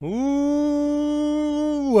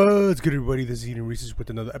Ooh, what's good, everybody? This is Eden Reese's with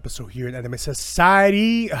another episode here at Anime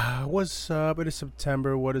Society. What's up? It is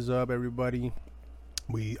September. What is up, everybody?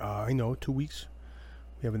 I know, 2 weeks.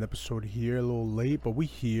 We have an episode here, a little late, but we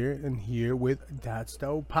here with That's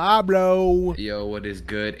Still Pablo. Yo, what is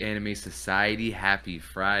good, Anime Society? Happy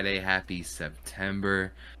Friday, happy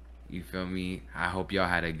September. You feel me? I hope y'all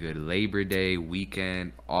had a good Labor Day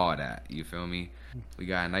weekend, all that. You feel me? We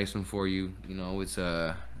got a nice one for you. You know, it's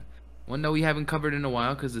one that we haven't covered in a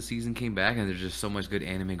while because the season came back and there's just so much good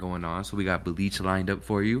anime going on. So we got Bleach lined up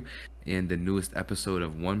for you in the newest episode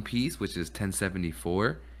of One Piece, which is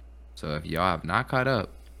 1074. So if y'all have not caught up,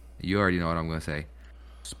 you already know what I'm going to say.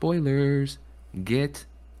 Spoilers. Get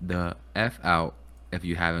the F out if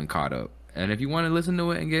you haven't caught up. And if you want to listen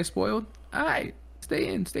to it and get spoiled, all right,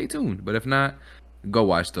 stay tuned. But if not, go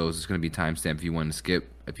watch those. It's going to be timestamped if you want to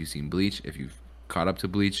skip. If you've seen Bleach, if you've caught up to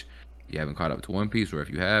Bleach, you haven't caught up to One Piece, or if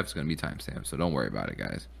you have, it's going to be timestamped. So don't worry about it,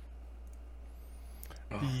 guys.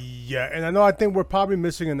 Yeah, and I think we're probably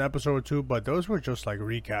missing an episode or two, but those were just like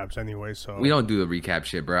recaps anyway. So we don't do the recap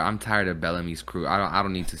shit, bro. I'm tired of Bellamy's crew. I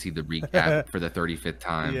don't need to see the recap for the 35th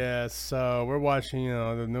time. Yeah, so we're watching,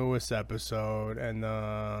 the newest episode, and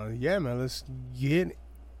yeah, man, let's get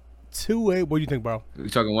to it. What do you think, bro? We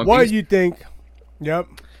talking One Piece? What do you think? Yep,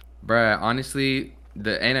 Bruh, honestly,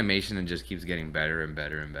 the animation just keeps getting better and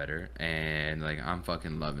better and better, and like I'm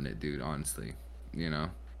fucking loving it, dude. Honestly,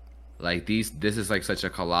 like this is like such a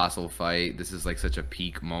colossal fight. This is like such a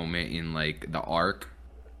peak moment in like the arc.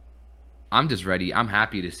 I'm just ready. I'm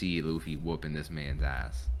happy to see Luffy whooping this man's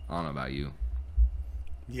ass. I don't know about you.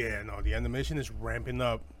 Yeah, no, the animation is ramping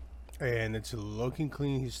up, and it's looking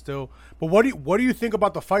clean. He's still. But what do you think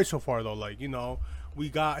about the fight so far, though? Like, we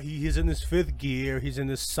got he's in his fifth gear. He's in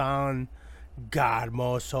this Sun God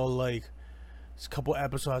mode. So like, this couple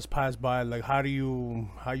episodes passed by. Like, how you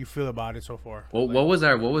feel about it so far? Well, like,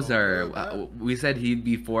 what was our? We said he'd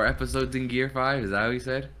be 4 episodes in Gear 5. Is that what we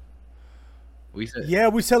said? We said. Yeah,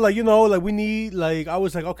 we said like we need I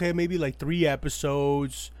was like, okay, maybe like 3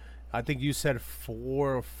 episodes. I think you said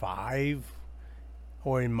 4 or 5,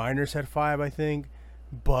 or in Minor said 5, I think.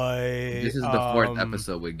 But this is the 4th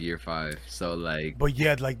episode with Gear 5, so like. But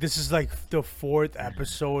yeah, like this is like the 4th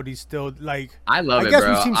episode. He's still like. I love it, guess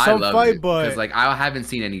bro. we've seen some fight, but because like I haven't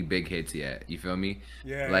seen any big hits yet. You feel me?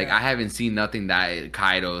 Yeah. Like I haven't seen nothing that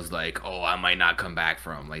Kaido's like, oh, I might not come back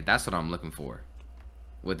from. Like that's what I'm looking for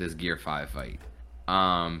with this Gear 5 fight.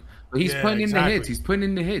 But he's putting in the hits. He's putting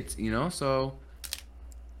in the hits. So.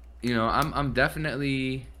 I'm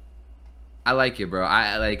definitely. I like it, bro.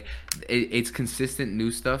 I like it's consistent new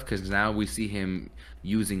stuff because now we see him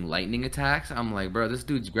using lightning attacks. I'm like, bro, this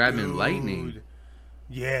dude's grabbing lightning.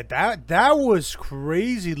 Yeah, that was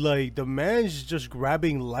crazy. Like the man's just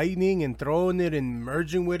grabbing lightning and throwing it and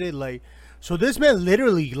merging with it. Like, so this man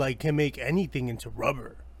literally like can make anything into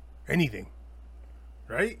rubber, anything,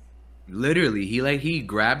 right? Literally, he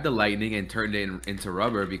grabbed the lightning and turned it into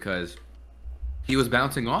rubber because he was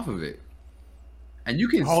bouncing off of it. And you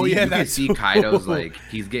can see Kaido's like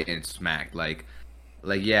he's getting smacked. Like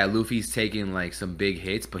yeah, Luffy's taking like some big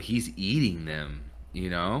hits, but he's eating them.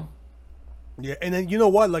 Yeah, and then you know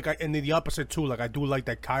what? Like, and then the opposite too. Like, I do like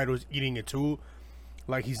that Kaido's eating it too.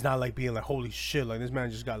 Like, he's not like being like, holy shit, like this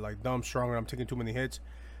man just got like dumb strong and I'm taking too many hits.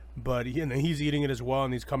 But he's eating it as well,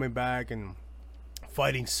 and he's coming back and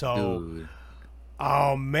fighting. So, dude,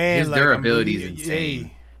 oh man, his durability is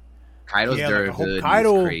insane. Kaido's durability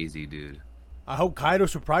is crazy, dude. I hope Kaido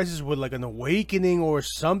surprises with like an awakening or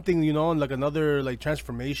something, and like another like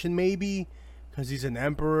transformation maybe, because he's an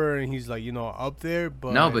emperor and he's like up there.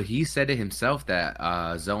 But no, but he said it himself that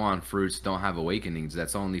Zoan fruits don't have awakenings.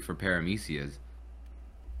 That's only for Paramecias.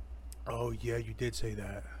 Oh yeah, you did say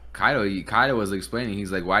that. Kaido was explaining.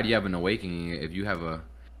 He's like, why do you have an awakening if you have a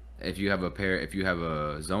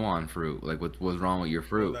Zoan fruit? Like what's wrong with your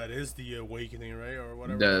fruit? Well, that is the awakening, right, or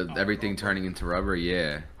whatever. Everything turning into rubber,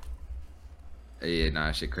 yeah. Yeah,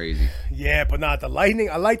 nah, shit crazy. Yeah, but not the lightning.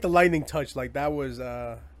 I like the lightning touch. Like that was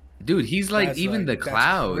dude, he's like even like, the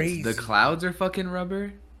clouds. crazy. The clouds are fucking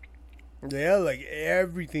rubber. Yeah, like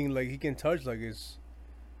everything like he can touch like is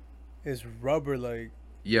rubber like.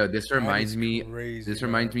 Yo, this reminds me crazy,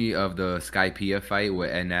 reminds me of the Skypiea fight with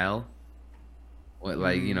NL. What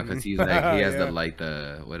like, cuz he's like he has yeah.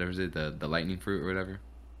 the whatever is it, the lightning fruit or whatever.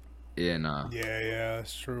 Yeah, nah. Yeah,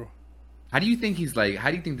 that's true. How do you think this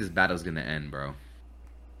battle's gonna end, bro?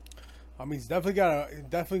 I mean, he's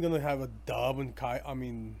definitely gonna have a dub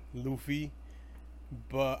and Luffy.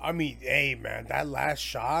 But I mean, hey man, that last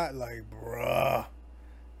shot, like, bruh,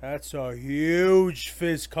 that's a huge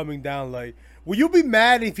fist coming down. Like, will you be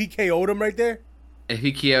mad if he KO'd him right there? if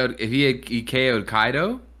he KO'd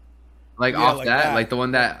Kaido, like Yeah, off like that, like that. the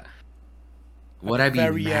one that At would the I be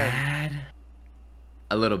very end. mad?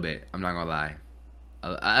 A little bit. I'm not gonna lie.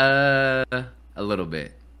 A little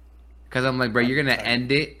bit. Cause I'm like, bro, I'd you're be gonna tight.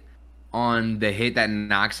 end it on the hit that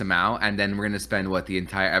knocks him out, and then we're gonna spend what the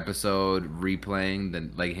entire episode replaying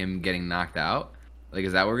the like him getting knocked out. Like,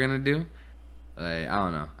 is that what we're gonna do? Like, I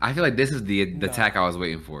don't know. I feel like this is the Nah. attack I was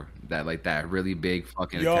waiting for. That like that really big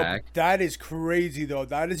fucking Yo, attack. that is crazy though.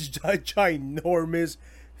 That is a ginormous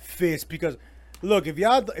fist. Because, look, if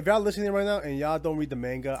y'all listening right now and y'all don't read the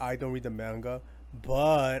manga, I don't read the manga,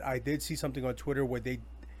 but I did see something on Twitter where they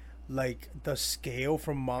like the scale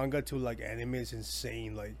from manga to like anime is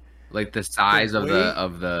insane. Like Like the the size of the way,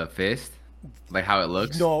 fist, like how it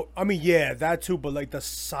looks. no, I mean yeah, that too, but like the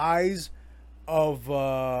size of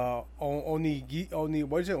Oni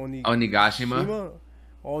what is it Onigashima,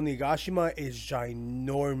 Onigashima is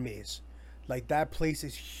ginormous. Like that place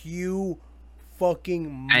is huge, fucking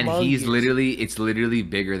and humongous. it's literally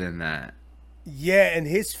bigger than that, Yeah, and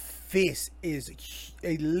his fist is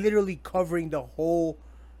literally covering the whole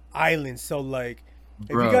island. So like,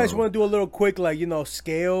 if you guys bro. want to do a little quick like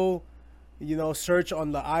scale, search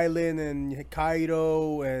on the island and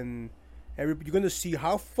Kaido and you're gonna see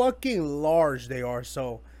how fucking large they are.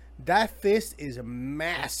 So that fist is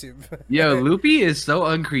massive. Yo, Luffy is so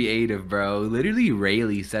uncreative, bro. Literally,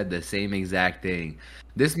 Rayleigh said the same exact thing.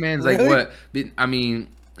 This man's like, Really? what? I mean,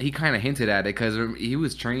 he kind of hinted at it because he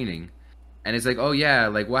was training, and it's like, oh yeah,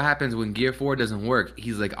 like what happens when Gear 4 doesn't work?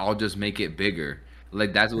 He's like, I'll just make it bigger.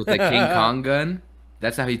 Like that's with the King Kong gun.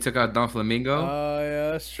 That's how he took out Don Flamingo.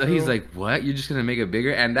 Yeah, that's So he's true. like, what? You're just gonna make it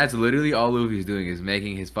bigger? And that's literally all Luffy's doing is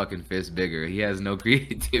making his fucking fist bigger. He has no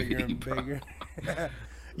Bigger creativity, and bro. bigger.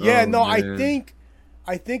 Yeah, Oh no, I man. think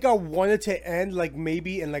I wanted to end like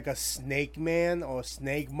maybe in like a Snake Man or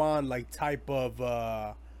Snake Mon like type of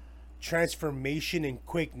transformation and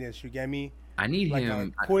quickness, you get me? I need Like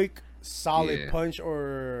a him. quick solid Yeah. punch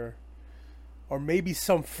or maybe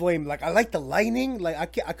some flame. Like I like the lightning. Like I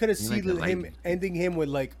could have You like seen the him lightning. ending him with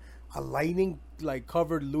like a lightning like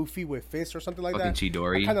covered Luffy with fists or something like Fucking that.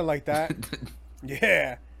 I Chidori. kind of like that.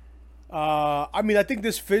 Yeah. I mean, I think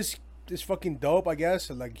this fist is fucking dope. I guess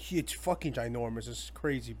like it's fucking ginormous. It's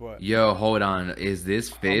crazy, but Yo, hold on. Is this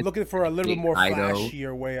I'm fist looking for a little bit get more Kaido?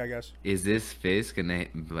 flashier way. I guess. Is this fist gonna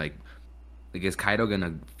like is Kaido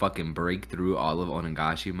gonna fucking break through all of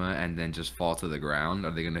Onigashima and then just fall to the ground?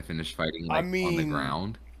 Are they gonna finish fighting I like on the mean,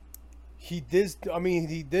 ground? he did. I mean,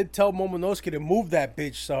 he did tell Momonosuke to move that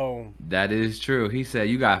bitch. So That is true. He said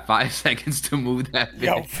you got 5 seconds to move that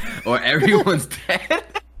yo, fist, or everyone's dead.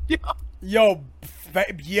 Yo,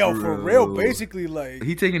 yo, for real. bro. Basically, like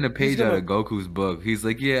He taking a he's page out gonna. of Goku's book. He's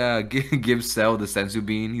like, yeah, give Cell the sensu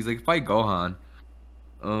bean. He's like, fight Gohan.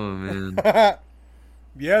 Oh man.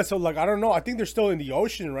 Yeah, so like I don't know. I think they're still in the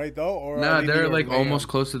ocean, right? Though, or are Nah, they they're near like almost land?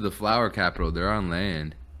 close to the flower capital. They're on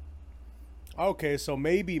land. Okay, so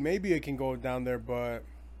maybe it can go down there, but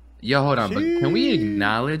Yo, hold on, but can we she.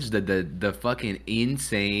 acknowledge the fucking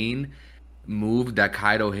insane move that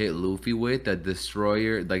Kaido hit Luffy with, the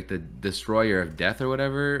destroyer, like the destroyer of death or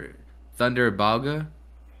whatever? Thunder Balga?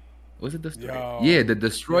 Was it destroyer? Yeah, Yo, the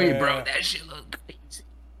destroyer, bro. yeah, That shit looked crazy.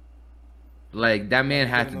 Like that yeah, man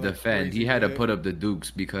he did had to another defend. He crazy had to hit. put up the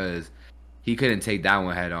dukes because he couldn't take that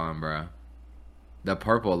one head on, bro. The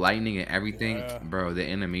purple lightning and everything, Yeah, bro. The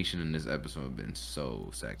animation in this episode have been so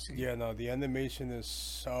sexy. yeah, no, the animation is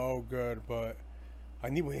so good, but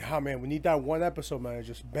man, we need that one episode, man.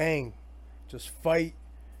 Just bang, just fight,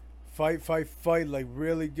 like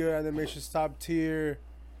really good animation's top tier.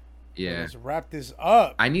 But Yeah. let's wrap this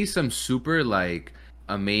up. I need some super like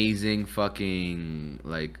amazing fucking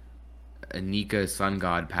like Anika Sun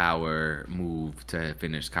God power move to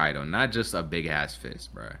finish Kaido, not just a big ass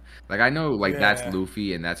fist, bro. Like I know like that's Yeah,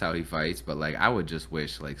 Luffy and that's how he fights, but like I would just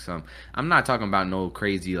wish like some I'm not talking about no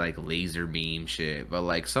crazy like laser beam shit, but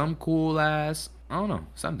like some cool ass, I don't know,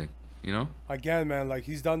 something, you know? again, man, like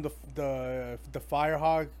he's done the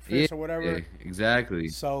Firehawk Yeah, fist or whatever. exactly.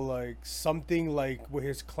 So like something like with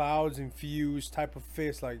his clouds infused type of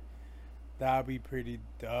fist, like that'd be pretty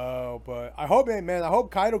dope. But I hope, man, I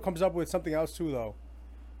hope Kaido comes up with something else too, though.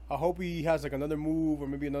 I hope he has like another move or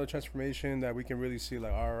maybe another transformation that we can really see.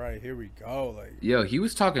 Like, all right, here we go. Like Yo, he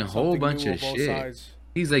was talking a whole something bunch new on of both shit. sides.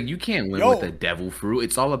 He's like, you can't win with a Yo, devil fruit.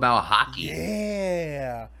 It's all about hockey.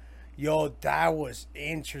 yeah, yo, that was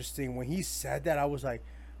interesting when he said that. I was like,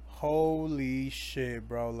 holy shit,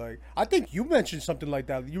 bro. Like, I think you mentioned something like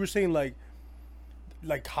that. You were saying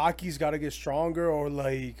like hockey's got to get stronger or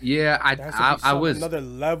like Yeah, there has to be I some was another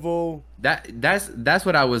level. that's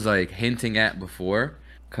what I was like hinting at before,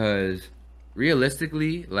 cause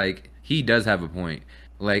realistically, like he does have a point.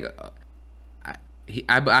 Like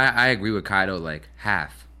I, I agree with Kaido like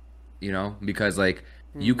half, you know, because like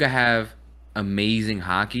you Hmm. could have amazing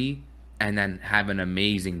hockey and then have an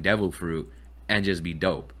amazing devil fruit and just be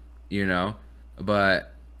dope, you know.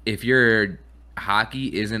 But if your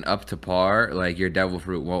hockey isn't up to par, like your devil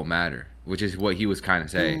fruit won't matter, which is what he was kind of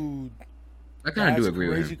saying. Dude, I kind of do that's agree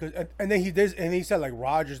with crazy. him. Cause and then he did, and he said like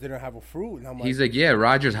Rogers didn't have a fruit, and I'm like, He's like, yeah,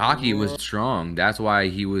 Rogers' hockey was bro. strong. That's why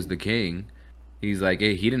he was the king. He's like,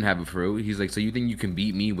 hey, he didn't have a fruit. He's like, so you think you can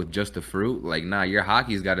beat me with just a fruit? Like, nah, your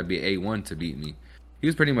hockey's got to be A1 to beat me. He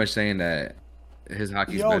was pretty much saying that his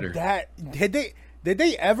hockey's Yo, better. that did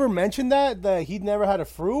they ever mention that he never had a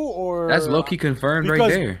fruit That's or low-key confirmed right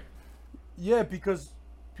because there. yeah because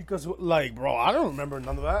like bro I don't remember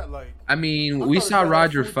none of that like I mean, I we thought this saw guy had a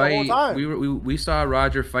Roger fruit the whole fight. time. We saw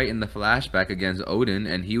Roger fight in the flashback against Odin,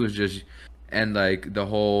 and he was just and like the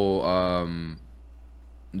whole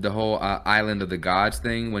island of the gods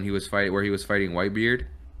thing when he was fight where he was fighting Whitebeard.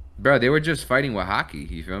 Bro, they were just fighting with hockey.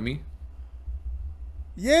 You feel me?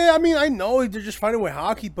 Yeah, I mean I know they're just fighting with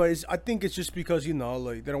hockey, but I think it's just because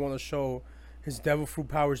like they don't want to show his devil fruit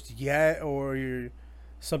powers yet or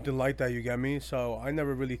something like that. You get me? So I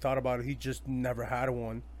never really thought about it. He just never had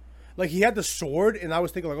one. Like he had the sword, and I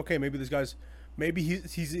was thinking like, okay, maybe this guy's, maybe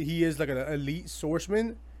he is like an elite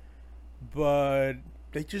swordsman, but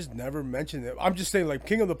they just never mentioned it. I'm just saying like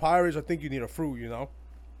King of the Pirates. I think you need a fruit, you know.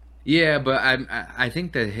 Yeah, but I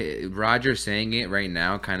think that Roger saying it right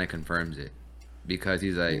now kind of confirms it because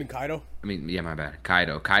he's You like, mean Kaido? I mean, yeah, my bad,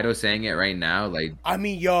 Kaido saying it right now, like, I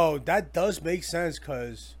mean, yo, that does make sense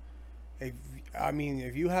because if I mean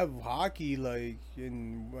if you have hockey, like,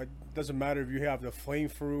 and it doesn't matter if you have the flame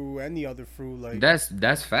fruit, any other fruit, like,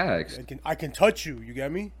 that's facts. I can touch you. You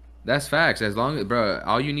get me? That's facts. As long as, bro,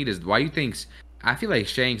 all you need is why you think. I feel like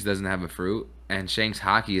Shanks doesn't have a fruit, and Shanks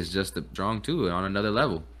hockey is just strong too on another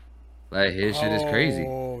level. Like his shit is crazy.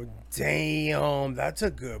 Oh, damn, that's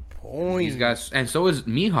a good He's point. got, and so is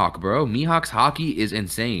Mihawk, bro. Mihawk's hockey is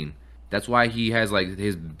insane. That's why he has like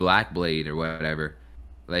his black blade or whatever.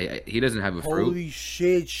 Like he doesn't have a fruit. Holy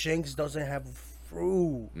shit, Shanks doesn't have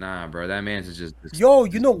fruit. Nah, bro, that man's is Yo,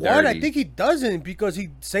 you just know what? I dirty. think he doesn't because he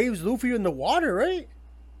saves Luffy in the water, right?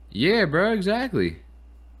 Yeah, bro, exactly,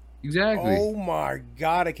 exactly. Oh my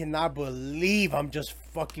god, I cannot believe I'm just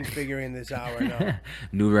fucking figuring this out right now.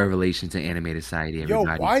 New revelations in animated society, Yo,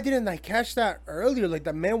 everybody. why didn't I catch that earlier? Like,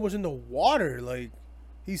 that man was in the water. Like,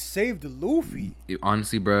 he saved Luffy.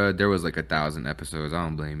 Honestly, bro, there was like 1,000 episodes. I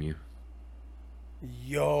don't blame you.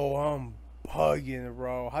 Yo, I'm bugging,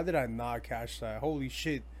 bro. How did I not catch that? Holy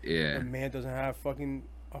shit. Yeah, The man doesn't have fucking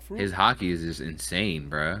a fruit? his hockey is just insane,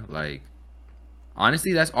 bro. Like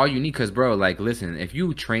honestly, that's all you need. Cause, bro, like, listen, if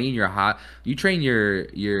you train you train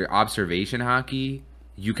your observation hockey,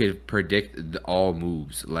 you could predict all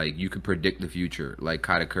moves. Like, you could predict the future, like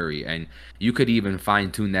Katakuri, and you could even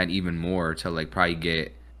fine tune that even more to like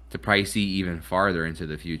probably see even farther into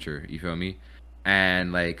the future. You feel me?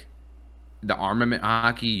 And like the armament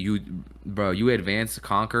hockey, bro, you advance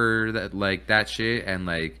conquer that shit, and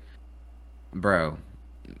like, bro,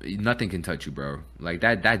 nothing can touch you, bro. Like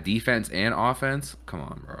that defense and offense. Come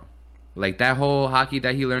on, bro. Like that whole hockey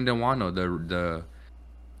that he learned in Wano,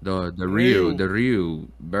 Ryu. the Ryu,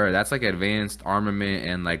 bro. That's like advanced armament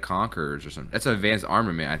and like conquerors or something. That's advanced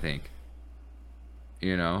armament, I think.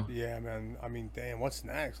 You know. Yeah, man. I mean, damn, what's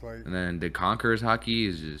next? Like, And then the conquerors hockey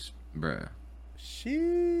is just, bro.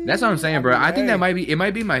 That's what I'm shit. I saying, bro. mean, I think hey. it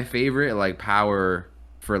might be my favorite like power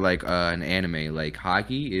for like an anime. Like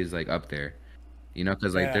hockey is like up there. You know,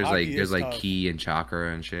 because Yeah, hockey there's is like tough. ki and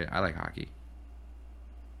chakra and shit. I like hockey.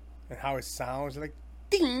 And how it sounds like,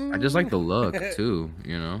 I just like ding. the look too.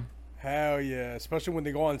 You know, Hell yeah. Especially when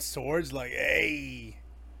they go on swords, like, hey.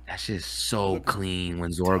 that's just so Looking clean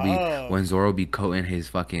tough. when Zoro be coating his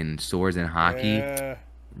fucking swords in hockey, Yeah.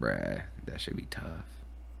 bruh. That should be tough,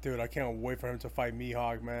 Dude, I can't wait for him to fight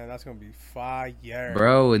Mihawk, man. That's gonna be fire.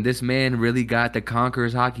 bro. And this man really got the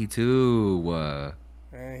conquerors hockey too.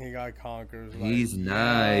 And he got conquers. Like, He's yo,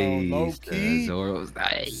 low nice. key, Zoro's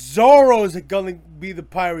nice, Zoro's gonna be the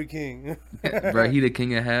Pirate King. bro. He the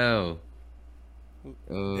king of hell.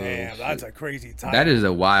 Oh Damn, that's shit. a crazy That is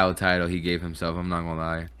title. a wild title he gave himself. I'm not gonna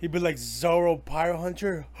lie. He'd be like Zoro Pirate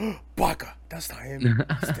Hunter. Baka, that's not him.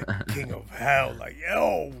 He's the King of Hell. Like,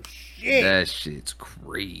 yo, shit. That shit's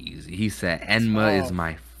crazy. He said, Enma is Tough.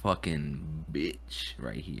 my fucking bitch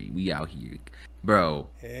right here. We out here. Bro.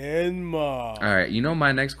 Enma. Alright, you know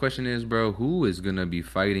my next question is, bro, who is gonna be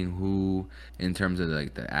fighting who in terms of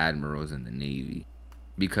like the admirals in the Navy?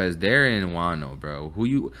 because they're in Wano, bro.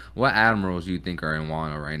 What admirals do you think are in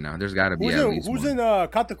Wano right now? There's got to be at least Who's one. in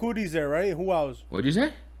Katakuri's there, right? Who else? What'd you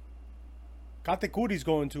say? Katakuri's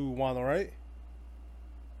going to Wano, right?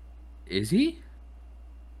 Is he?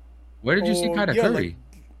 Where did you see Oh yeah, Katakuri?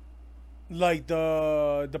 like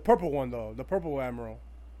the purple one though, the purple admiral.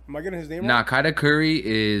 Am I getting his name Nah, right? Katakuri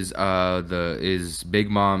is Big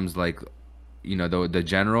Mom's like, the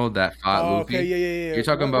general that fought Oh, okay, Luffy. yeah, yeah, yeah. You're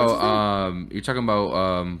talking What's about his name?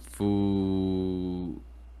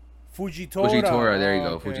 Fujitora. Fujitora. There you Oh,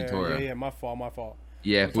 go, okay, yeah, Fujitora. yeah. My fault, my fault.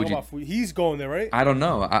 Yeah, I'm talking Fuji. about He's going there, right? I don't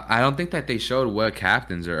know. I don't think that they showed what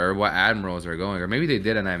captains or what admirals are going, or maybe they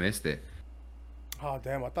did and I missed it. Oh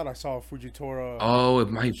damn! I thought I saw Fujitora Oh, it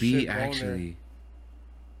might be ship going there. actually.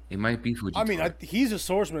 It might be I mean, Fujitora. he's a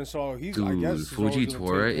swordsman, so I Dude, guess he's always gonna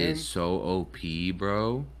Fujitora take him. is so OP,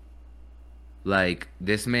 bro. Like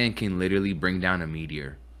this man can literally bring down a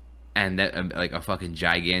meteor, and that like a fucking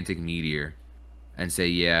gigantic meteor, and say,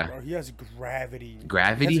 yeah, Bro, he has gravity.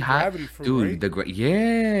 He has gravity a hot, gravity fruit, dude. right?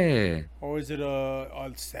 Yeah. Or is it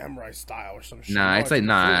a samurai style or some shit? Nah, No, it's like a fruit,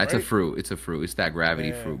 nah, it's a right? fruit. It's a fruit. It's that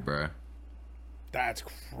gravity Yeah, fruit, bro. that's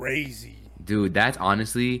crazy. Dude, that's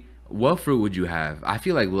honestly, what fruit would you have? I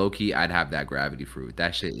feel like low key, I'd have that gravity fruit.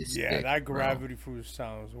 That shit is Yeah, sick, that bro. gravity fruit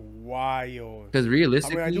sounds wild. Because I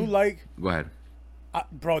mean, I do realistically, like, go ahead.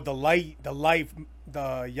 bro, the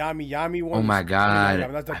yami yami Oh one my is. I mean, not god,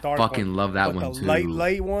 yami, that's the I dark one. fucking love that But one the too.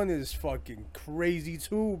 light one is fucking crazy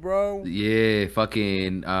too, bro. Yeah,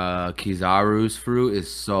 fucking Kizaru's fruit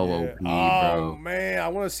is so Yeah. OP, Oh bro. man, I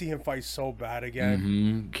want to see him fight so bad again.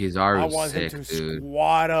 I Kizaru's want him sick, to dude.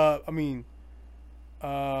 squat up. I mean,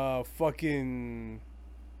 fucking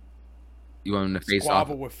You want him to face off?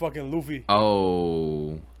 squabble with fucking Luffy.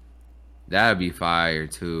 Oh, that'd be fire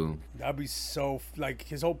too. That'd be so like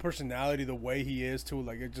his whole personality, the way he is too.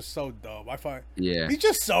 Like it's just so dope. I find Yeah. he's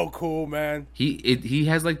just so cool, man. He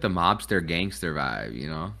has like the mobster gangster vibe, you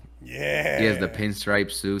know? He has the Yeah,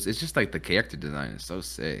 pinstripe suits. It's just like the character design is so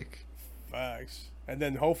sick. facts. And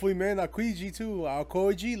then hopefully, man, Aokiji too.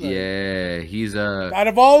 Aokiji, like Yeah, he's out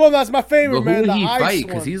of all of them, that's my but favorite, who man. would The he ice fight?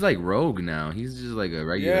 Because one. he's like rogue now. He's just like a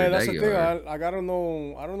Yeah, that's the thing. regular. I gotta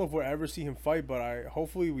know. I don't know if we'll ever see him fight, but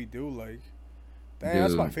hopefully we do. Like, damn,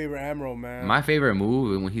 that's my Dude, favorite Admiral, man. my favorite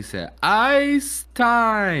move when he said ice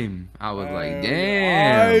time. I was like,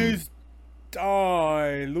 Yeah, damn. ice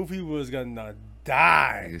die. Luffy was gonna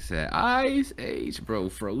die. He said ice age, bro,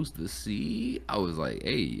 froze the sea. I was like,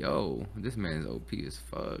 hey, yo, this man's OP as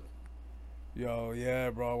fuck. Yo, yeah,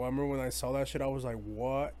 bro. I remember when I saw that shit, I was like,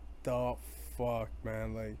 what the fuck,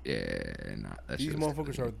 man? Like, Yeah, nah, that these shit was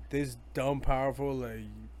motherfuckers crazy. are this dumb powerful. Like,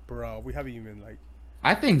 bro, we haven't even, like,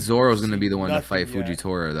 I think Zoro's gonna be the seen one to nothing fight yet.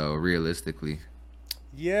 Fujitora though, realistically.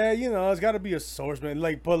 Yeah, it's gotta be a swordsman.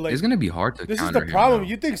 Like, but, like, It's gonna be hard to this is the counter him problem. though.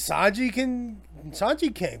 You think Sanji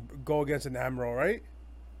can't go against an Admiral, right?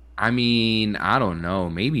 I mean, I don't know.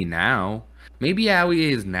 Maybe now. Maybe how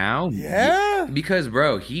he is now. Yeah. Because,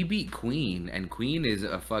 bro, he beat Queen, and Queen is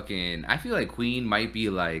a fucking. I feel like Queen might be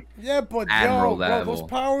like Yeah, but Admiral yo, bro, those level.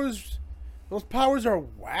 powers are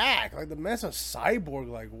whack. Like the man's a cyborg.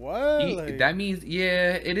 Like what? Like That means,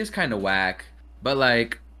 yeah, it is kind of whack. But,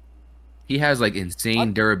 like, he has, like, I,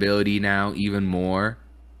 insane durability now, even more.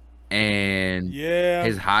 And yeah,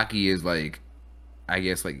 his hockey is, like, I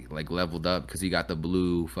guess, like leveled up because he got the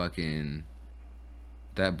blue fucking.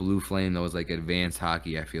 That blue flame that was, like, advanced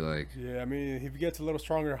hockey, I feel like. yeah. I mean, if he gets a little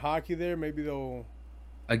stronger hockey there, maybe they'll.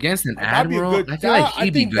 Against an That'd be a admiral, good. I feel like I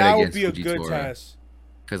he'd be think good that would against be a good Fujitora. test.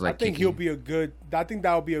 Cause I like think he'll kicking, be a good. I think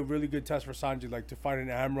that would be a really good test for Sanji. Like to fight an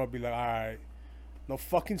admiral, be like, all right, no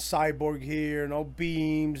fucking cyborg here, no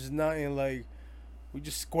beams, nothing. Like we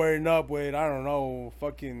just squaring up with I don't know,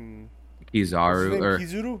 fucking what's his Kizaru name? or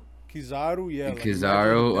Kizaru, yeah, like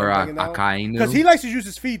Kizaru or because he Akainu. likes to use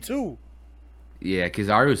his feet too. Yeah,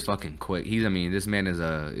 Kizaru is fucking quick. I mean, this man is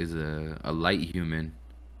a light human.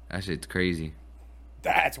 That shit's crazy.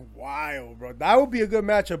 That's wild, bro. That would be a good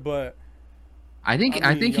matchup, but I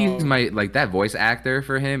I I mean, think he's yo, my like that voice actor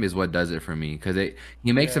for him is what does it for me because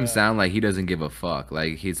he makes him yeah. sound like he doesn't give a fuck.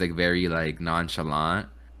 Like he's like very like nonchalant.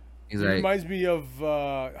 He's He like, reminds me of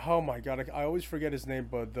oh my god, I always forget his name,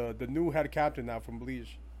 but the new head captain now from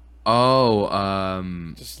Bleach,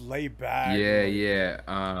 oh, just lay back, yeah, like, yeah,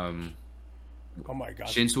 oh my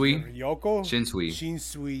god, Shinsui, Ryoko, Shinsui.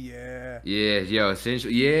 Shinsui, yeah. Yeah, yo,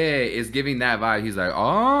 essentially, yeah, it's giving that vibe. He's like,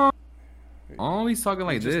 oh, he's talking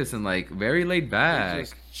He like just this and like very laid he's back.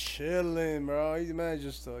 just chilling, bro. He's man,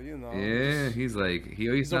 just Yeah, he's like, he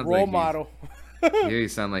always he's a sounds role like model. he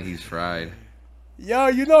always sound like he's fried. Yo,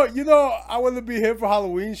 I want to be him for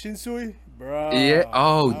Halloween, Shinsui, Yeah. bro.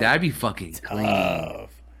 Oh, That would that'd be be fucking clean.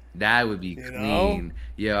 tough. That would be You know, clean.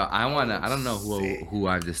 Yeah, I that would wanna. look I don't know sick. who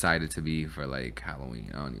I've decided to be for like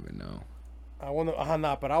Halloween. I don't even know. I want to,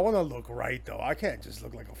 not, but I want to look right though. I can't just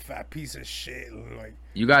look like a fat piece of shit and like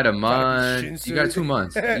You got a try to be month. You got Shinsu. 2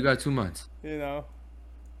 months. You got 2 months. You know,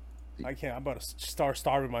 I can't. I'm about to start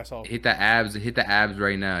starving myself. Hit the abs. Hit the abs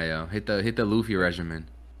right now, yo. Hit the Luffy regimen.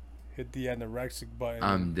 Hit the anorexic button.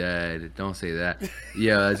 I'm dead. Don't say that.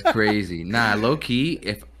 Yeah, that's crazy. Nah, low key.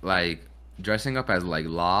 If like dressing up as like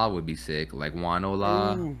Law would be sick. Like Wano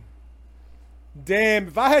Law. Ooh, damn!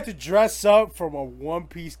 If I had to dress up from a One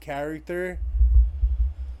Piece character,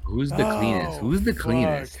 Who's the cleanest? oh Who's the fuck,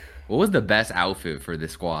 cleanest? What was the best outfit for the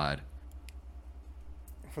squad?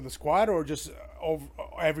 for the squad or just over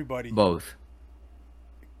everybody? Both.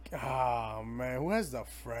 Ah man, who has the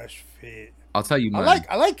fresh fit? I'll tell you I mine.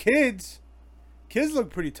 like kids. Kids look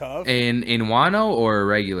pretty tough. In Wano or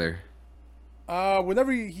regular?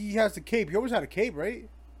 Whenever he has the cape, he always had a cape, right?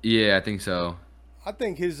 Yeah, I think so. I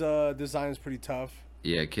think his design is pretty tough.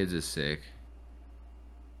 Yeah, kids is sick.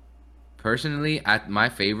 Personally, my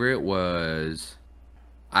favorite was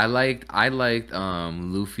I liked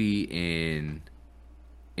Luffy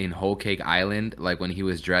in Whole Cake Island, like when he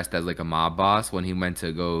was dressed as like a mob boss when he went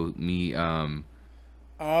to go meet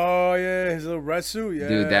Oh yeah, his little red suit. Yeah,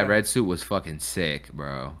 dude, that red suit was fucking sick,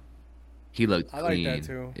 bro. He looked I like that clean.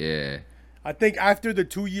 too. Yeah. I think after the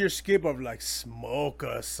 2 year skip of like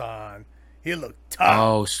Smoker-san, he looked tough.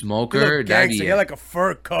 Oh, He Smoker, looked that'd gangster. be He had like a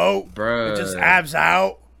fur coat with just bruh. abs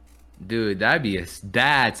out. Dude,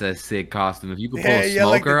 that's a sick costume. If you could pull Yeah, yeah,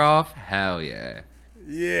 like Smoker the off, hell yeah.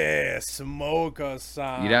 yeah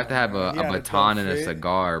Smoker-san. You'd have to have Man. He a had a dope baton and a fit.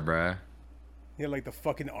 cigar, bruh. He had like the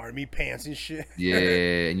fucking army pants and shit. Yeah,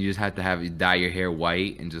 and you just have to have dye your hair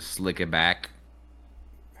white and just slick it back.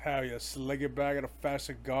 Hell yeah, slick it back at a fat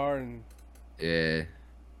cigar and Yeah,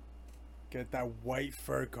 get that white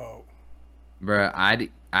fur coat. bruh.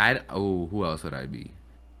 Oh, who else would I be?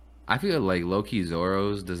 I feel like low-key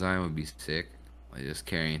Zoro's design would be sick. Like just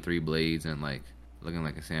carrying 3 blades and like looking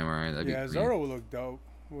like a samurai. That'd Yeah, be clean. Zoro would look dope.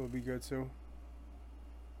 Would be good too.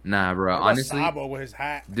 Nah, bro. What about Honestly, Sabo with his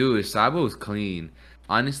hat? dude, Sabo's clean.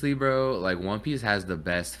 Honestly, bro, like One Piece has the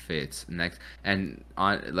best fits next, and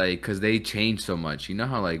on like, cause they change so much. You know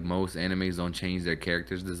how like most animes don't change their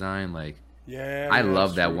characters' design. Like, Yeah, I yeah, that's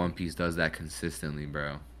love that true. One Piece does that consistently,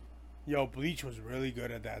 bro. Yo, Bleach was really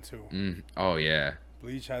good at that too. Oh yeah,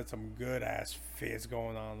 Bleach had some good ass fits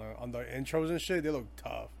going on the intros and shit. They look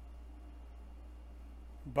tough.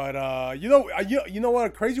 But you know what? A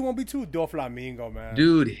crazy one be too. Doflamingo, man.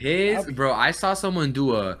 dude, I'll his be, bro. I saw someone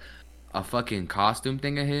do a fucking costume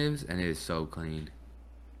thing of his, and it is so clean,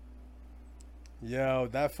 yo,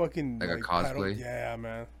 that fucking like a like pedal. cosplay. Yeah,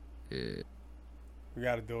 man. Yeah, We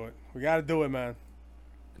gotta do it. We gotta do it, man.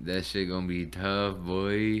 that shit gonna be tough,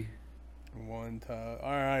 boy. One time.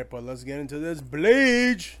 All right, but let's get into this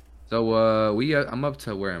Bleach. So I'm up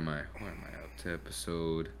to where am I? Where am I up to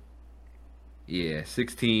episode? Yeah,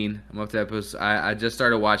 16. I'm up to episode. I just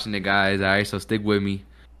started watching it, guys. All right, so stick with me.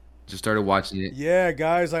 Just started watching it. Yeah,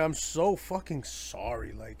 guys, like I'm so fucking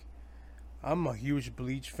sorry. Like, I'm a huge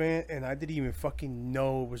Bleach fan, and I didn't even fucking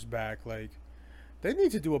know it was back. Like, they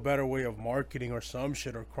need to do a better way of marketing or some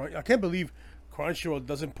shit. Or I can't believe Crunchyroll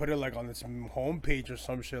doesn't put it like on its homepage or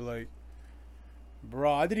some shit. Like,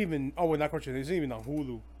 bro, I didn't even. Oh, well, not Crunchyroll. It's not even on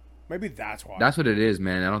Hulu. Maybe that's why. That's what it is,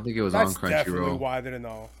 man. I don't think it was That's on definitely Crunchyroll. why I didn't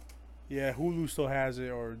know. Yeah, Hulu still has it,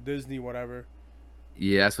 or Disney, whatever.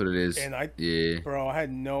 Yeah, that's what it is. And Yeah, bro, I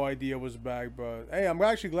had no idea it was back. But hey, I'm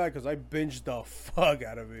actually glad because I binged the fuck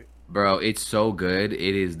out of it. bro, it's so good.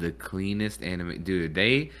 It is the cleanest anime, dude.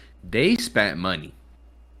 They spent money.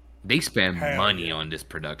 They spent Hell money yeah. on this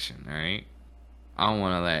production. All right. I don't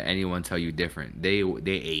want to let anyone tell you different. They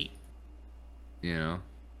ate. You know.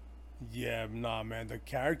 Yeah, nah, man. The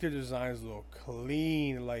character designs look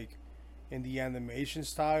clean, like in the animation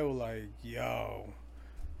style. Like, yo,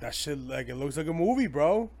 that shit, like, it looks like a movie,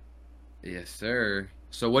 bro. Yes, sir.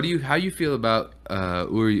 So how you feel about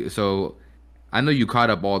Uri? So I know you caught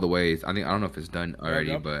up all the ways. I don't know if it's done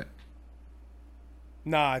already, Yep. but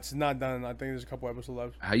Nah, it's not done. I think there's a couple episodes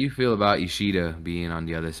left. how you feel about Ishida being on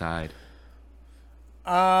the other side?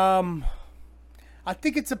 Um, I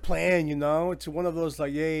think it's a plan. You know, it's one of those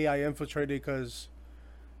like, yay, I infiltrated because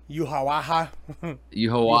Yuhawaha,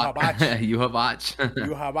 Yuhawa Yuhabach,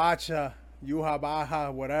 Yuhabach.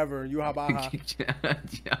 Yuhabaha, whatever, Yuhabaha.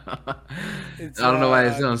 I It's don't know why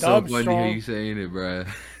it sounds so dumb funny how strong. you saying it, bro.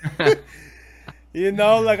 You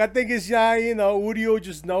know, like I think it's Urio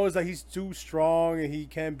just knows that he's too strong and he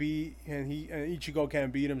can't beat and Ichigo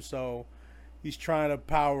can't beat him, so He's trying to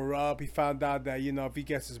power up. He found out that if he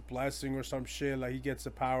gets his blessing or some shit, like he gets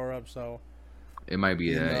the power up. So It might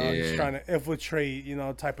be that, he's yeah. trying to infiltrate,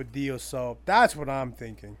 type of deal. So that's what I'm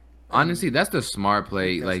thinking. And Honestly, that's the smart I'm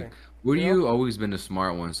play. Like, guessing, you know, Ryu always been the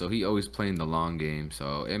smart one, so he always playing the long game.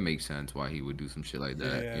 So it makes sense why he would do some shit like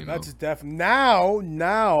that, yeah, you know. that's definitely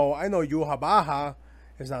now. I know Yuhabaha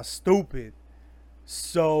is not stupid.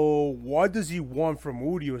 So what does he want from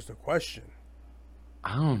Udio is the question.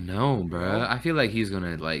 I don't know, You bruh. know? I feel like he's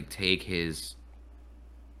gonna like take his,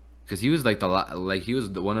 because he was like he was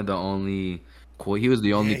one of the only, he was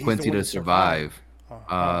the only Yeah, he's the Quincy one to that survived. survive. Uh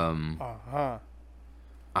huh. Um, Uh huh.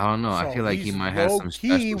 I don't know. I So feel like he he's might have low some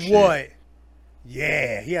key special shit. what?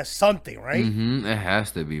 Yeah, he has something, right? It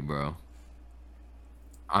has to be, bro.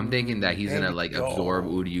 I'm thinking that he's There gonna we like absorb go.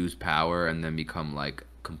 Udyu's power and then become like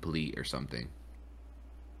complete or something.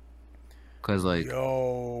 Cause like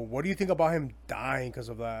Yo, what do you think about him dying because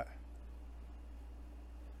of that?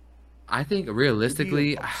 I think Would you be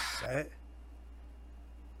realistically, upset?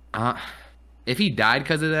 uh, if he died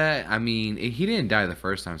because of that, I mean, he didn't die the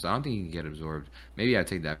first time, so I don't think he can get absorbed. Maybe I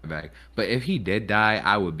take that back. But if he did die,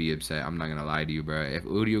 I would be upset. I'm not gonna lie to you, bro. If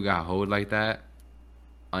Udio got hold like that,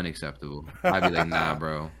 unacceptable. I'd be like, nah,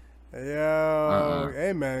 bro. Yo, Uh-uh.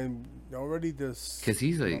 hey man, already this. Cause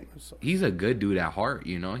he's a good dude at heart,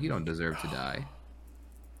 you know. He don't deserve to die.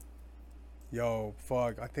 Yo,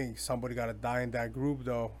 fuck. I think somebody gotta die in that group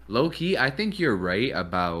though. Low key, I think you're right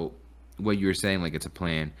about what you were saying, like it's a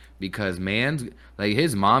plan. Because man's like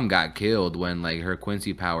his mom got killed when like her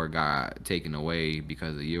Quincy power got taken away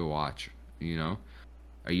because of your watch, you know?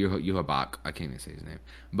 Or Yuhabak. I can't even say his name.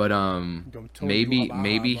 But I'm telling you, maybe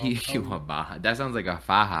Habaha, bro. he I'm telling you. Yuhabak. That sounds like a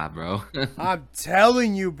faja, bro. I'm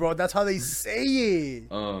telling you, bro. That's how they say it.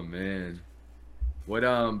 Oh man.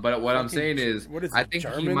 But what I'm Fucking, saying is, what is I it? think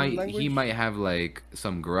German he language? might have like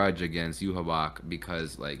some grudge against Yuhabak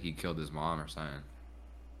because like he killed his mom or something.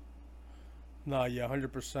 Nah, yeah,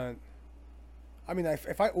 100%. I mean,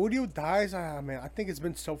 if audio dies, man, I think it's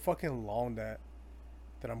been so fucking long that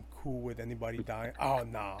I'm cool with anybody dying. Oh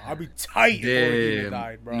nah, I'd be tight if Orihime Damn.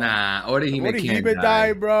 died, bro. Nah, If Orihime can't Orihime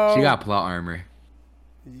die. died, She bro. got plot armor.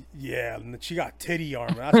 Yeah, she got titty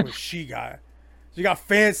armor. That's what she got. She got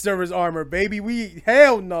fan service armor, baby. We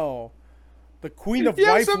hell no. The queen of Yo,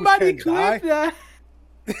 waifus somebody can't clip die. that.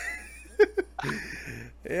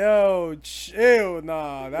 Yo, chill,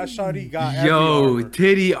 nah. That shawty got every Yo, armor.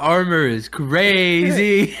 titty armor is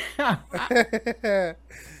crazy.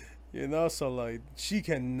 So like she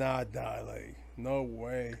cannot die. Like, no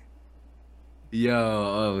way. Yo,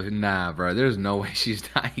 oh nah, bro. There's no way she's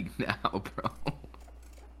dying now, bro.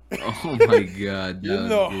 Oh my god, You that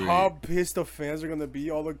was know great. how pissed the fans are gonna be,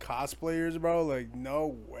 all the cosplayers, bro? Like, no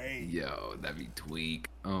way. Yo, that'd be tweak.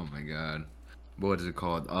 Oh my god. What is it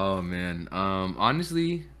called? Oh man.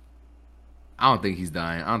 Honestly, I don't think he's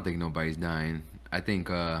dying. I don't think nobody's dying. I think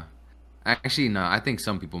actually no, I think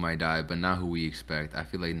some people might die, but not who we expect. I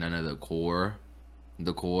feel like none of the core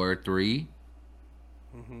three,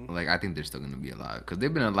 hmm like I think they're still gonna be alive because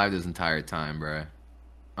they've been alive this entire time, bruh.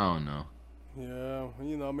 I don't know. Yeah,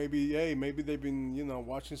 maybe they've been,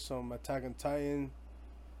 watching some Attack on Titan,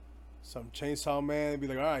 some Chainsaw Man, and be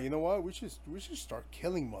like, all right, you know what? We should start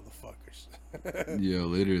killing motherfuckers. Yo,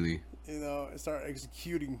 literally. And start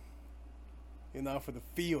executing, for the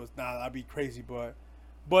fields. Nah, that'd be crazy, but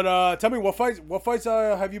tell me what fights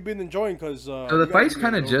have you been enjoying? Cause So the you gotta fight's give me a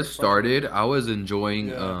kind of little just refresher. started. I was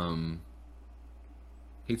enjoying Yeah.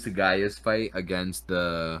 Hitsugai's fight against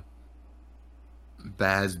the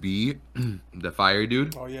Baz B, the fire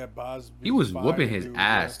dude. Oh yeah, Boz He B was whooping Fire his dude.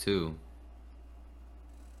 Yeah. ass too.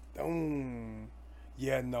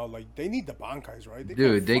 Yeah, no, like they need the Bankais, right? They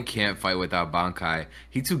can't Dude, they fucking. can't fight without Bankai.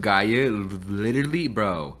 Hitsugaya literally,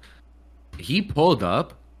 bro. He pulled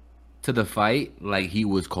up to the fight like he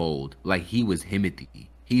was cold, like he was Himothy.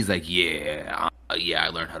 He's like, yeah, yeah, I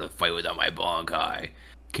learned how to fight without my Bankai.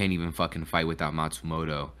 Can't even fucking fight without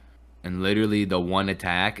Matsumoto. And literally the one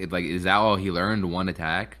attack, like, is that all he learned? One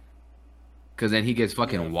attack? Cause then he gets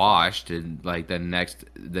Yeah, fucking washed in like the next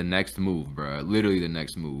move, bro. Literally the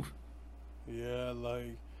next move. yeah,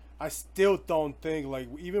 like I still don't think like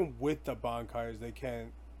even with the Bankais they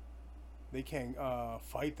can't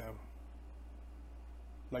fight them.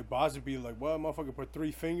 Like Boz would be like, well, motherfucker, put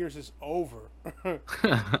 3 fingers, it's over.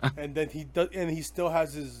 And then he still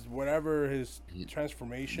has his whatever his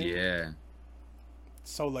transformation. Yeah.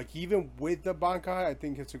 So like even with the Bankai, I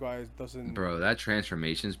think Hitsugai doesn't Bro, that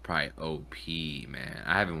transformation's probably OP, man.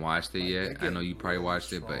 I haven't watched it like they yet. I get know you probably really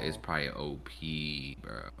watched it, but it's strong. probably OP,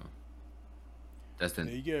 bro. That's the.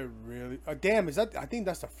 They get really. Damn, is that? I think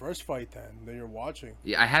that's the first fight then that you're watching.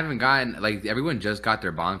 Yeah, I haven't gotten like everyone just got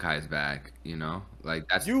their bankais back. You know, like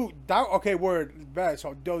that's. You that okay? Word bad.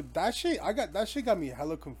 So dude, that shit that shit got me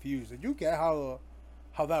hella confused. Did you get how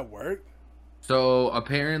that worked? So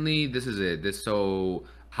apparently, this is it. This so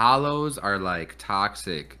hollows are like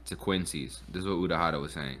toxic to Quincy's. This is what Udahara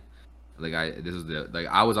was saying. Like this is the like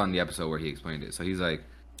I was on the episode where he explained it. So he's like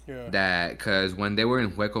Yeah. that because when they were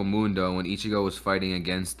in Hueco Mundo, when Ichigo was fighting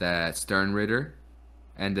against that Stern Ritter,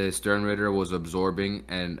 and the Stern Ritter was absorbing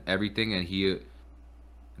and everything, and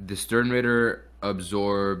the Stern Ritter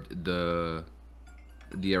absorbed the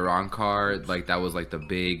Arankar, like that was like the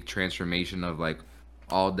big transformation of like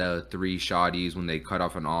all the three shotties when they cut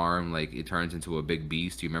off an arm, like it turns into a big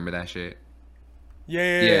beast. Do you remember that shit?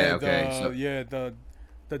 Yeah, okay. So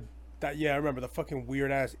The that I remember the fucking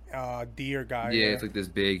weird ass deer guy. yeah, it's like this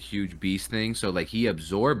big huge beast thing. So like he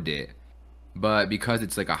absorbed it, but because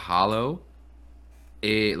it's like a hollow,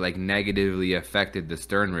 it like negatively affected the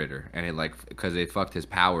Stern Ritter, and it like because it fucked his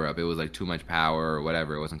power up. It was like too much power or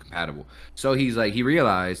whatever. It wasn't compatible. So he's like he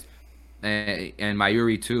realized, and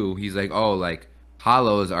Mayuri too. He's like, oh, like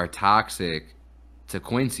hollows are toxic to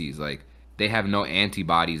Quincy's. Like they have no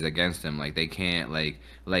antibodies against them. Like they can't like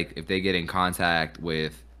if they get in contact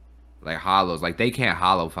with like hollows, like they can't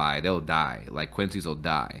hollowfy. They'll die. Like Quincy's will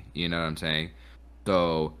die. You know what I'm saying?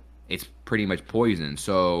 So it's pretty much poison.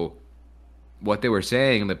 So what they were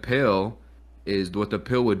saying, the pill is what the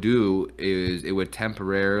pill would do is it would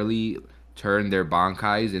temporarily turn their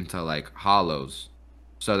bankais into like hollows.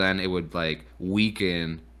 So then it would like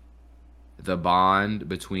weaken the bond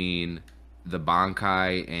between the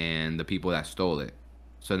bankai and the people that stole it.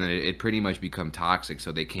 So then it pretty much become toxic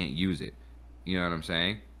so they can't use it. You know what I'm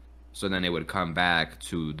saying? So then it would come back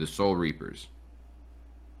to the Soul Reapers.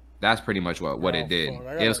 That's pretty much what it did.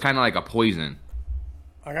 It was kind of like a poison.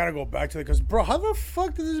 I gotta go back to it because, bro, how the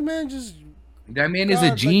fuck did this man just? That man is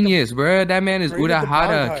a genius, bruh. That man is created the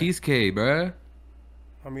Urahara Bankai. Kisuke, bruh.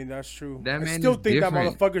 I mean, that's true. That I man still is think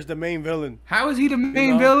different. that motherfucker's the main villain. How is he the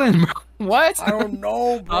main know? villain, bro? What? I don't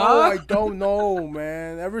know, bro. Huh? I don't know,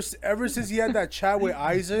 man. Ever since he had that chat with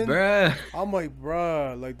Aizen, Bruh. I'm like,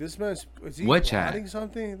 bruh, like this man's is he What chat? plotting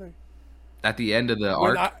something? Like, At the end of the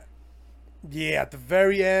when arc? yeah, at the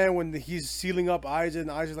very end when he's sealing up Aizen,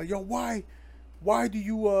 Aizen's like, yo, why do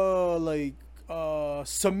you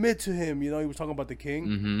submit to him? You know, he was talking about the king.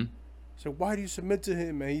 Mm-hmm. So why do you submit to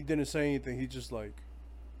him? And he didn't say anything. He just like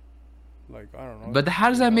I don't know. But how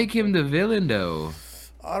does You that know, make him the villain, though?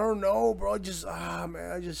 I don't know, bro. Just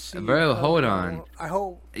man, I just see. Bro, it, hold bro. on. I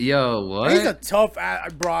hope. Yo, what? He's a tough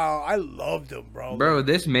bro. I loved him, bro. Bro, Like,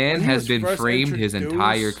 this man when he has was been first framed his introduced-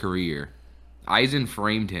 entire career. Aizen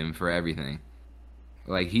framed him for everything.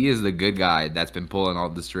 Like, he is the good guy that's been pulling all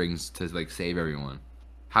the strings to, like, save everyone.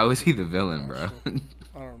 How is he the villain, bro?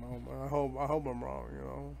 I don't know, man. I hope I'm wrong. You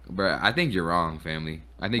know. Bro, I think you're wrong, family.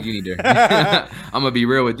 I think you need to. I'm gonna be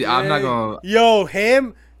real with you. I'm not gonna. Yo,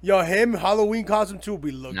 him, Halloween costume too.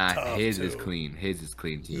 Be look Nah, tough. his too. is clean. His is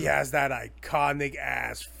clean too. He has that iconic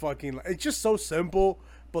ass fucking. It's just so simple,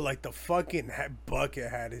 but like the fucking bucket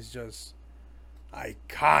hat is just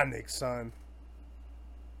iconic, son.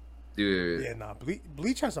 Dude. Yeah, nah.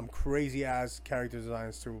 Bleach has some crazy ass character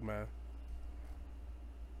designs too, man.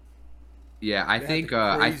 Yeah, I They think. have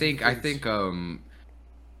the I crazy think. face.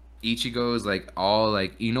 Ichigo's like all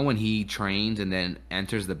like you know when he trains and then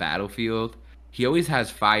enters the battlefield, he always has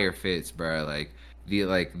fire fits, bro. Like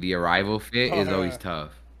the arrival fit is always yeah.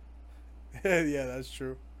 tough. Yeah, that's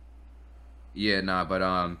true. Yeah, nah, but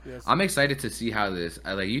Yes. I'm excited to see how this.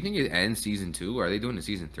 Like, you think it ends season 2? Or are they doing a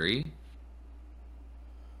season 3?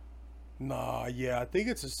 Nah, yeah, I think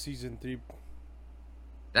it's a season 3.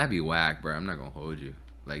 That'd be whack, bro. I'm not gonna hold you.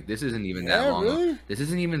 Like, this isn't even that Yeah, long. really? This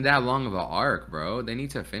isn't even that long of an arc, bro. They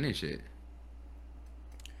need to finish it.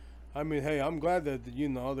 I mean, hey, I'm glad that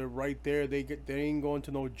they're right there. They ain't going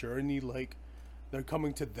to no journey. Like they're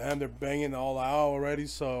coming to them. They're banging all out already.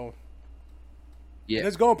 So Yeah,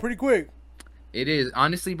 it's going pretty quick. it is.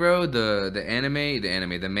 Honestly, bro, the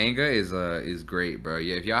manga is great, bro.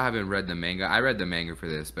 Yeah, if y'all haven't read the manga, I read the manga for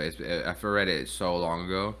this, but I've read it so long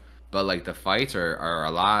ago. But like the fights are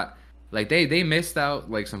a lot. Like they missed out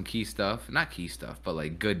like some key stuff, not key stuff, but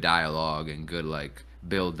like good dialogue and good like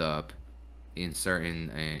build up in certain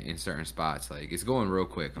spots. Like it's going real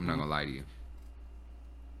quick. I'm not gonna lie to you.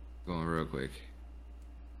 Going real quick.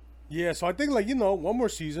 Yeah, so I think one more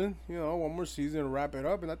season. One more season to wrap it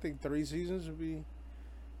up, and I think 3 seasons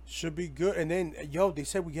should be good. And then they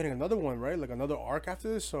said we're getting another one, right? Like another arc after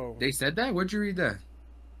this. So They said that? Where'd you read that?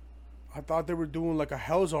 I thought they were doing like a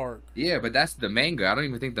Hell's arc. Yeah, but that's the manga. I don't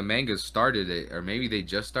even think the manga started it, or maybe they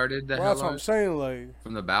just started the Well, Hell that's what I'm arc saying. Like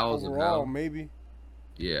from the bowels of overall, Hell. maybe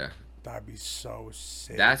Yeah, that'd be so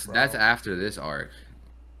sick, that's bro. after this arc.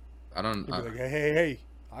 I don't. They'd be like, hey,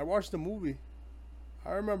 I watched the movie.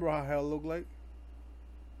 I remember how Hell looked like.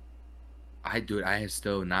 I have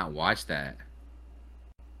still not watched that.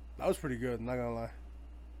 That was pretty good. Not gonna lie,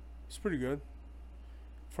 it's pretty good.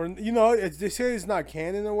 For they say it's not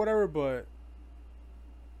canon or whatever, but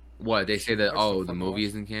What they say that? I still Oh, the fucking movie watched.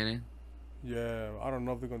 isn't canon. Yeah, I don't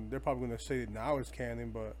know if they're probably gonna say it now it's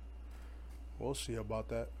canon, but we'll see about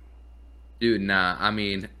that. Dude, nah. I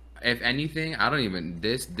mean, if anything, I don't even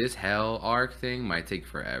this Hell arc thing might take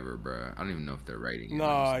forever, bro. I don't even know if they're writing it,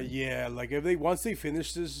 Nah, honestly. yeah, like if they once they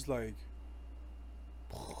finish this, like,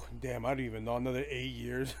 damn, I don't even know another 8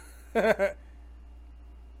 years.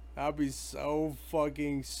 I'd be so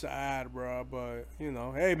fucking sad, bro. But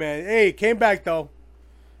hey, man, hey, it came back though.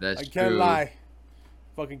 I That's can't true. lie.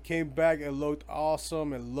 Fucking came back. It looked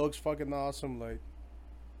awesome. It looks fucking awesome. Like,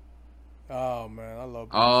 oh man, I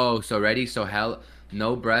love Bleach. Oh, so ready? So Hell,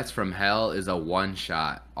 No Breaths from Hell is a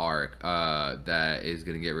one-shot arc that is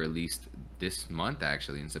gonna get released this month,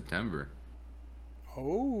 actually in September.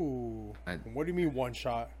 Oh, I, what do you mean one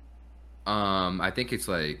shot? I think it's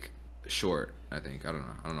like short. I think I don't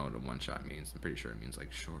know. I don't know what a one-shot means. I'm pretty sure it means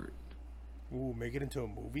like short. Ooh, make it into a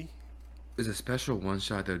movie? It's a special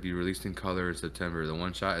one-shot that will be released in color in September. The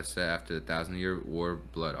one-shot is set after the Thousand-Year War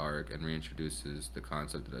Blood arc and reintroduces the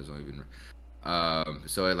concept that has only been.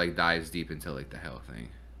 So it like dives deep into like the Hell thing.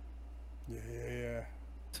 Yeah, yeah, yeah.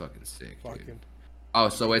 It's fucking sick, dude. Fucking Oh,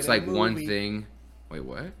 so make it it's a like one movie. thing. Wait,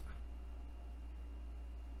 what?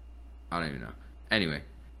 I don't even know. Anyway,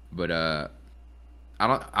 but I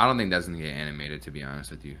don't think that's gonna get animated, to be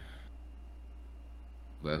honest with you.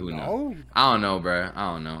 But who knows? No, I don't know, bro.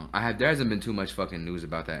 I don't know. There hasn't been too much fucking news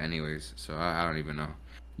about that, anyways. So I don't even know.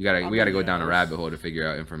 I We gotta mean, go yeah, down a rabbit it's hole to figure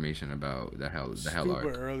out information about the hell stupid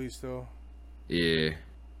arc. early still. Yeah,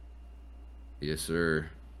 yes, sir.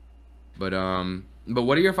 But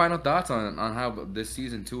what are your final thoughts on how this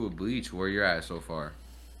season 2 of Bleach, where you're at so far?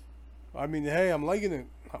 I mean, hey, I'm liking it.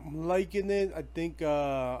 I'm liking it. I think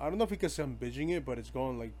I don't know if because I'm binging it, but it's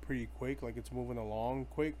going like pretty quick. Like it's moving along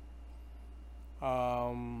quick.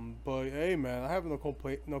 But hey, man, I have no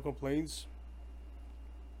complaints.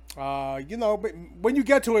 But when you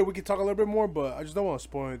get to it, we can talk a little bit more. But I just don't want to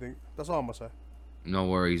spoil anything. That's all I'm gonna say. No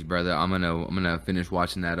worries, brother. I'm gonna finish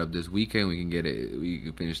watching that up this weekend. We can get it. We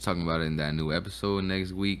can finish talking about it in that new episode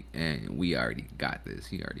next week, and we already got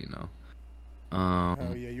this. You already know. Hell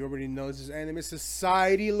Um, yeah, you already know this is Anime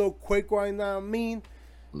Society. A little quick right now.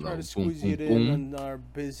 Trying to boom, squeeze boom, it in boom. on our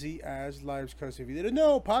busy ass lives. Cause if you didn't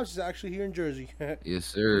know, Pops is actually here in Jersey, Yes,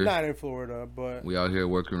 sir. not in Florida, but We out here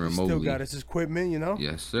working he still got remotely. his equipment.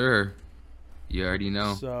 Yes, sir. You already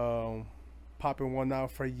know. So, popping one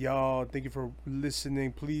out for y'all. Thank you for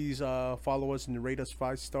listening. Please follow us and rate us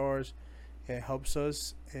 5 stars. It helps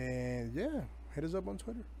us. And yeah, hit us up on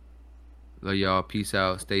Twitter. Love y'all. Peace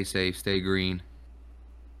out. Stay safe. Stay green.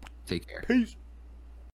 Take care. Peace.